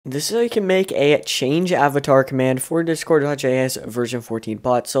This is how you can make a change avatar command for Discord.js version 14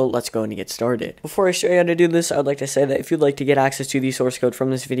 bot, so let's go and get started. Before I show you how to do this, I would like to say that if you'd like to get access to the source code from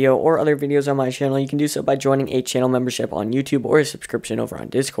this video or other videos on my channel, you can do so by joining a channel membership on YouTube or a subscription over on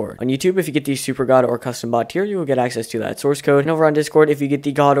Discord. On YouTube, if you get the Super God or Custom Bot tier, you will get access to that source code. And over on Discord, if you get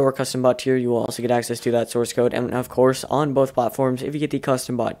the God or Custom Bot tier, you will also get access to that source code. And of course, on both platforms, if you get the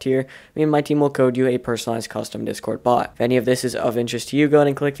Custom Bot tier, me and my team will code you a personalized custom Discord bot. If any of this is of interest to you, go ahead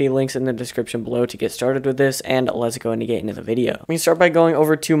and click the links in the description below to get started with this, and let's go and get into the video. We can start by going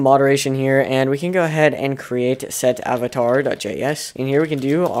over to moderation here, and we can go ahead and create set avatar.js. In here we can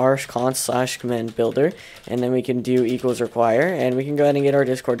do our const/command builder, and then we can do equals require, and we can go ahead and get our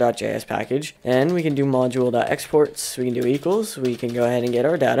discord.js package. Then we can do module.exports, we can do equals, we can go ahead and get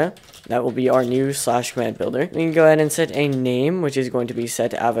our data. That will be our new /command builder. We can go ahead and set a name, which is going to be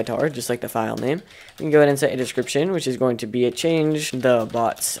set avatar, just like the file name. We can go ahead and set a description, which is going to be a change the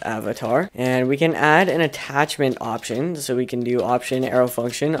bot's avatar. And we can add an attachment option, so we can do option arrow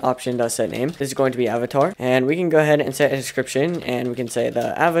function option.setName. This is going to be avatar, and we can go ahead and set a description, and we can say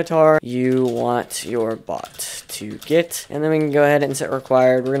the avatar you want your bot to get, and then we can go ahead and set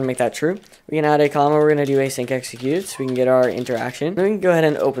required. We're going to make that true. We can add a comma. We're going to do async executes. We can get our interaction. Then we can go ahead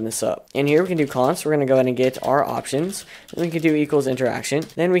and open this up. In here we can do const. We're going to go ahead and get our options. Then we can do equals interaction.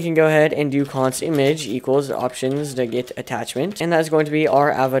 Then we can go ahead and do const image equals options to get attachment, and that's going to be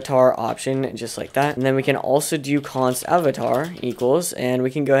our avatar option, just like that. And then we can also do const avatar equals, and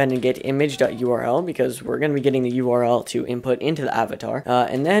we can go ahead and get image.url because we're going to be getting the URL to input into the avatar.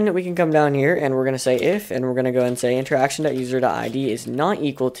 And then we can come down here and we're going to say if, and we're going to go ahead and say interaction.user.id is not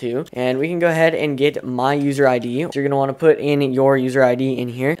equal to, and we can go ahead and get my user ID. So you're going to want to put in your user ID in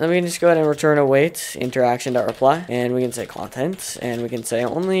here. Then we can just go ahead and return await interaction.reply, and we can say content, and we can say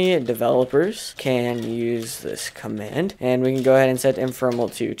only developers can use this command, and we can go ahead and set informal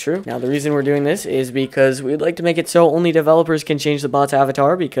to true. Now the reason we're doing this is because we'd like to make it so only developers can change the bot's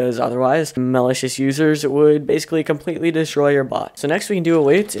avatar, because otherwise malicious users would basically completely destroy your bot. So next we can do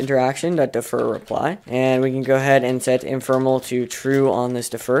await interaction.defer reply, and we can go ahead and set informal to true on this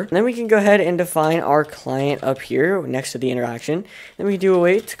defer. And then we can go ahead and define our client up here next to the interaction. Then we can do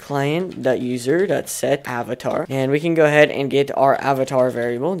await client.user.set avatar, and we can go ahead and get our avatar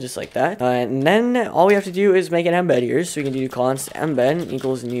variable just like that. And then all we have to do is make an embed here, so we can do const embed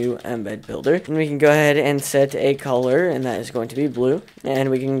equals new embed builder, and we can go ahead and set a color, and that is going to be blue. And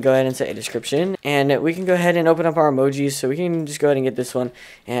we can go ahead and set a description, and we can go ahead and open up our emojis, so we can just go ahead and get this one,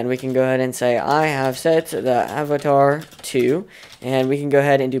 and we can go ahead and say I have set the avatar to, and we can go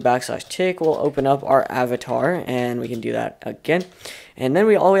ahead and do \tick. We'll open up our avatar, and we can do that again. And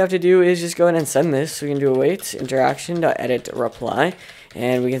then all we have to do is just go ahead and send this. So we can do await interaction.edit reply,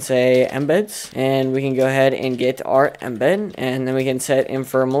 and we can say embeds, and we can go ahead and get our embed, and then we can set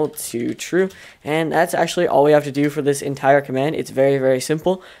informal to true, and that's actually all we have to do for this entire command. It's very, very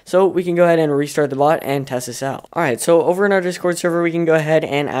simple, so we can go ahead and restart the bot and test this out. Alright, so over in our Discord server, we can go ahead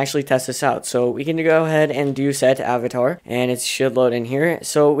and actually test this out. So we can go ahead and do set avatar, and it should load in here.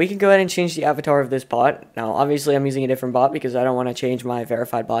 So we can go ahead and change the avatar of this bot. Now, obviously, I'm using a different bot because I don't want to change my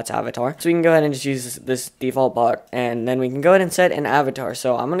verified bot's avatar. So we can go ahead and just use this default bot, and then we can go ahead and set an avatar.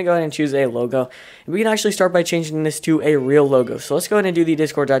 So I'm going to go ahead and choose a logo. And we can actually start by changing this to a real logo. So let's go ahead and do the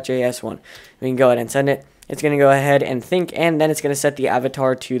discord.js one. We can go ahead and send it. It's going to go ahead and think, and then it's going to set the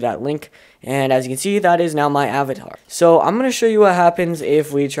avatar to that link. And as you can see, that is now my avatar. So I'm going to show you what happens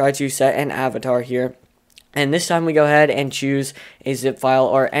if we try to set an avatar here. And this time we go ahead and choose a zip file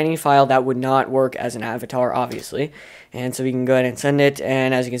or any file that would not work as an avatar, obviously. And so we can go ahead and send it,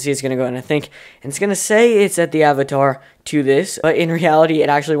 and as you can see, it's going to go ahead and think, and it's going to say it set the avatar to this, but in reality, it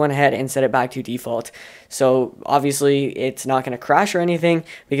actually went ahead and set it back to default. So obviously, it's not going to crash or anything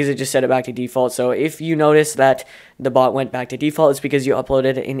because it just set it back to default. So if you notice that the bot went back to default, it's because you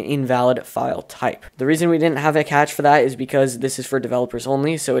uploaded an invalid file type. The reason we didn't have a catch for that is because this is for developers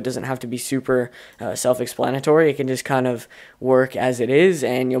only, so it doesn't have to be super self-explanatory. It can just kind of work as it is,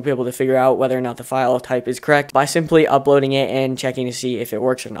 and you'll be able to figure out whether or not the file type is correct by simply uploading it and checking to see if it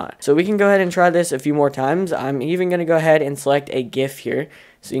works or not. So we can go ahead and try this a few more times. I'm even going to go ahead and select a GIF here.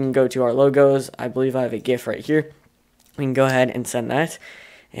 So you can go to our logos. I believe I have a GIF right here. We can go ahead and send that.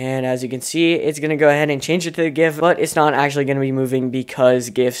 And as you can see, it's going to go ahead and change it to the GIF, but it's not actually going to be moving because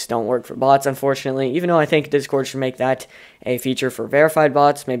GIFs don't work for bots, unfortunately, even though I think Discord should make that a feature for verified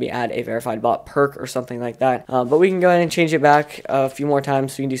bots, maybe add a verified bot perk or something like that. But we can go ahead and change it back a few more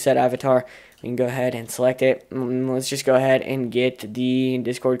times. So we can do set avatar. We can go ahead and select it. Let's just go ahead and get the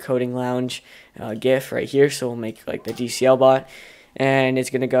Discord Coding Lounge GIF right here. So we'll make like the DCL bot, and it's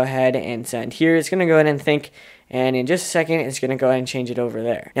going to go ahead and send here. It's going to go ahead and think, and in just a second it's going to go ahead and change it over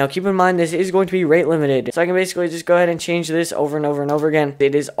there. Now keep in mind this is going to be rate limited, so I can basically just go ahead and change this over and over and over again.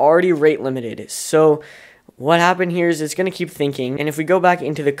 It is already rate limited, so what happened here is it's going to keep thinking, and if we go back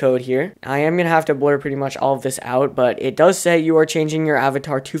into the code here, I am going to have to blur pretty much all of this out, but it does say you are changing your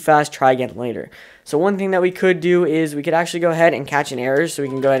avatar too fast, try again later. So one thing that we could do is we could actually go ahead and catch an error, so we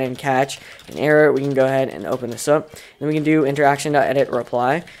can go ahead and catch an error. We can go ahead and open this up, and we can do interaction.edit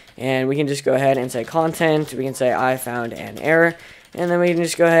reply, and we can just go ahead and say content. We can say I found an error, and then we can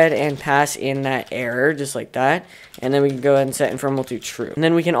just go ahead and pass in that error just like that, and then we can go ahead and set informal to true. And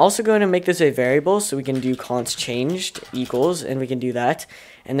then we can also go ahead and make this a variable, so we can do const changed equals, and we can do that.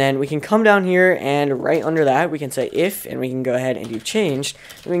 And then we can come down here, and right under that we can say if, and we can go ahead and do changed.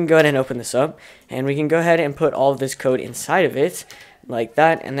 We can go ahead and open this up, and we can go ahead and put all of this code inside of it like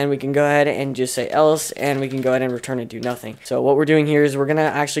that, and then we can go ahead and just say else, and we can go ahead and return and do nothing. So what we're doing here is we're going to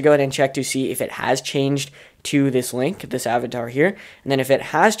actually go ahead and check to see if it has changed to this link, this avatar here, and then if it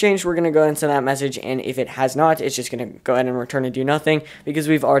has changed, we're going to go ahead and send that message, and if it has not, it's just going to go ahead and return and do nothing, because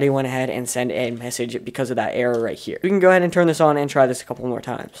we've already went ahead and sent a message because of that error right here. We can go ahead and turn this on and try this a couple more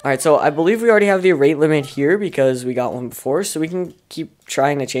times. Alright, so I believe we already have the rate limit here because we got one before, so we can keep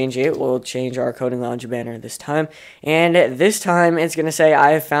trying to change it. We'll change our coding lounge banner this time, and this time it's going to say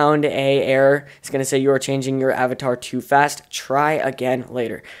I have found a error. It's going to say you are changing your avatar too fast, try again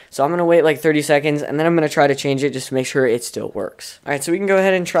later. So I'm going to wait like 30 seconds, and then I'm going to try to change it just to make sure it still works. Alright, so we can go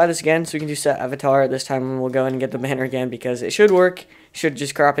ahead and try this again. So we can do set avatar. This time we'll go ahead and get the banner again because it should work. Should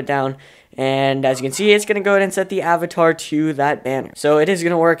just crop it down, and as you can see, it's going to go ahead and set the avatar to that banner. So it is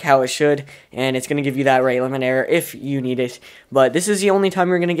going to work how it should, and it's going to give you that rate limit error if you need it, but this is the only time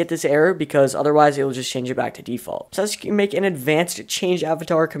you're going to get this error because otherwise it will just change it back to default. So as you can make an advanced change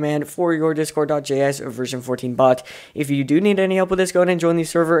avatar command for your Discord.js version 14 bot. If you do need any help with this, go ahead and join the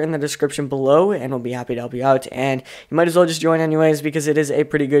server in the description below, and we'll be happy to help you out, and you might as well just join anyways because it is a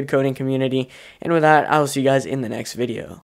pretty good coding community. And with that, I will see you guys in the next video.